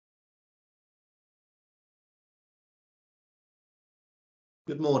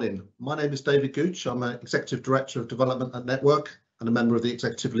Good morning. My name is David Gooch. I'm an Executive Director of Development at Network and a member of the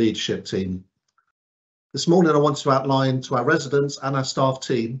Executive Leadership team. This morning I want to outline to our residents and our staff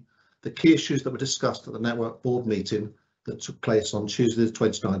team the key issues that were discussed at the Network Board meeting that took place on Tuesday the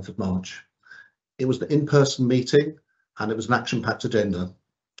 29th of March. It was the in-person meeting and it was an action-packed agenda.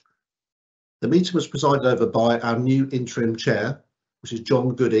 The meeting was presided over by our new interim chair, which is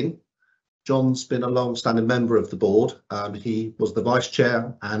John Gooding. John's been a long-standing member of the board. He was the vice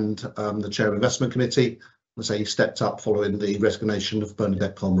chair and the chair of investment committee. And so he stepped up following the resignation of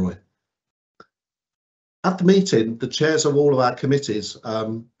Bernadette Conroy. At the meeting, the chairs of all of our committees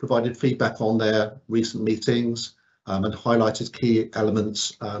provided feedback on their recent meetings and highlighted key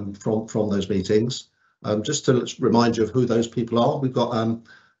elements from those meetings. Just to remind you of who those people are, we've got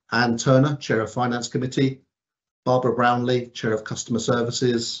Anne Turner, chair of finance committee, Barbara Brownlee, chair of customer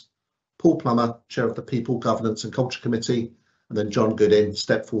services, Paul Plummer, chair of the People, Governance and Culture Committee, and then John Gooding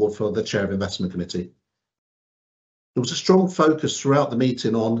stepped forward for the chair of Investment Committee. There was a strong focus throughout the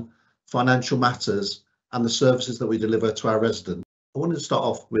meeting on financial matters and the services that we deliver to our residents. I wanted to start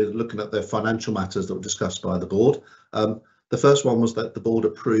off with looking at the financial matters that were discussed by the board. The first one was that the board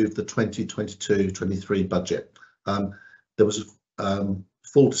approved the 2022-23 budget. There was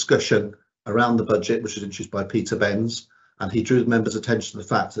full discussion around the budget, which was introduced by Peter Benz, and he drew the members' attention to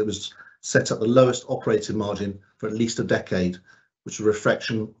the fact that it was set at the lowest operating margin for at least a decade, which is a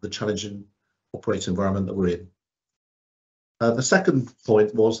reflection of the challenging operating environment that we're in. The second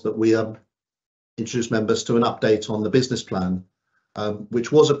point was that we introduced members to an update on the business plan,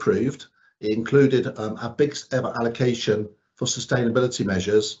 which was approved. It included our biggest ever allocation for sustainability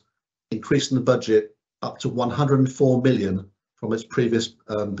measures, increasing the budget up to 104 million from its previous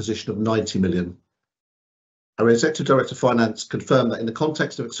position of 90 million. Our Executive Director of Finance confirmed that in the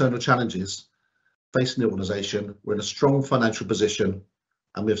context of external challenges facing the organisation, we're in a strong financial position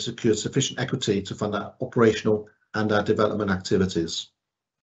and we have secured sufficient equity to fund our operational and our development activities.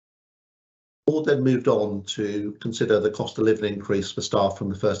 The board then moved on to consider the cost of living increase for staff from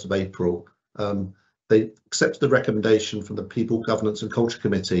the 1st of April. They accepted the recommendation from the People, Governance and Culture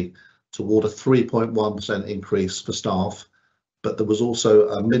Committee to award a 3.1% increase for staff, but there was also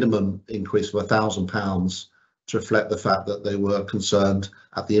a minimum increase of £1,000 to reflect the fact that they were concerned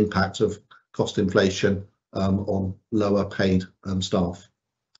at the impact of cost inflation on lower paid staff.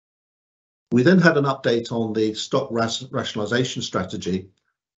 We then had an update on the stock rationalisation strategy.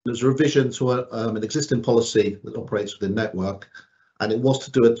 There was a revision to an existing policy that operates within Network, and it was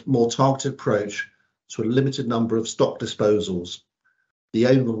to do a more targeted approach to a limited number of stock disposals, the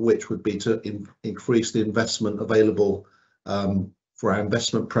aim of which would be to increase the investment available for our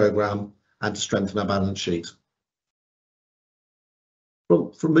investment programme and to strengthen our balance sheet.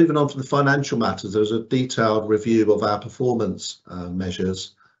 From moving on to the financial matters, there was a detailed review of our performance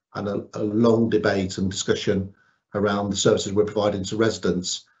measures and a long debate and discussion around the services we're providing to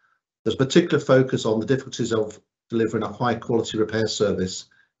residents. There's particular focus on the difficulties of delivering a high quality repair service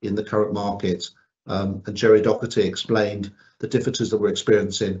in the current market, and Jerry Doherty explained the difficulties that we're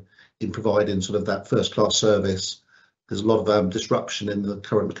experiencing in providing sort of that first class service. There's a lot of disruption in the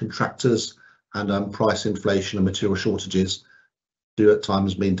current contractors and price inflation and material shortages do at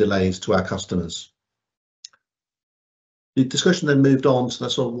times mean delays to our customers. The discussion then moved on to the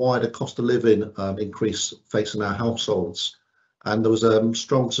sort of wider cost of living increase facing our households, and there was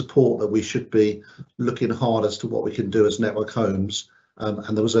strong support that we should be looking hard as to what we can do as Network Homes,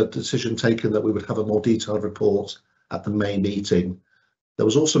 and there was a decision taken that we would have a more detailed report at the May meeting. There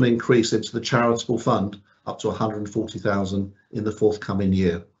was also an increase into the charitable fund up to 140,000 in the forthcoming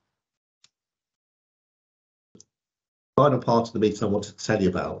year. The final part of the meeting I wanted to tell you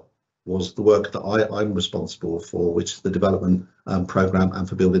about was the work that I'm responsible for, which is the development programme and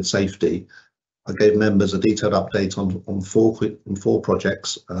for building safety. I gave members a detailed update on four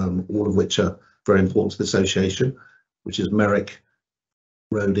projects, all of which are very important to the association, which is Merrick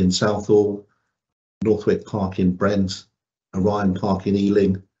Road in Southall, Northwick Park in Brent, Orion Park in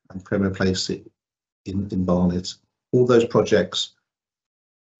Ealing, and Premier Place in Barnet. All those projects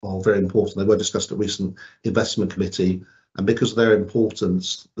are very important. They were discussed at a recent investment committee, and because of their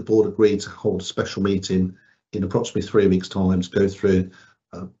importance, the board agreed to hold a special meeting in approximately 3 weeks' time to go through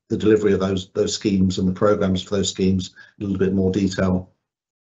the delivery of those schemes and the programmes for those schemes in a little bit more detail.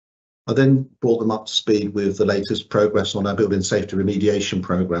 I then brought them up to speed with the latest progress on our building safety remediation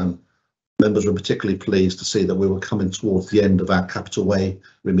programme. Members were particularly pleased to see that we were coming towards the end of our Capital Way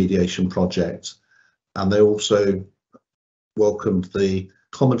remediation project, and they also welcomed the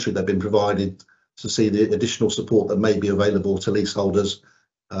commentary they've been provided to see the additional support that may be available to leaseholders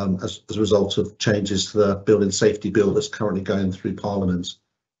as a result of changes to the building safety bill that's currently going through Parliament.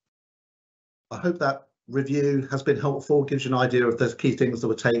 I hope that review has been helpful, gives you an idea of the key things that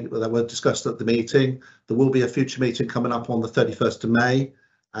were discussed at the meeting. There will be a future meeting coming up on the 31st of May,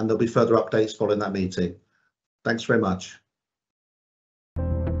 and there'll be further updates following that meeting. Thanks very much.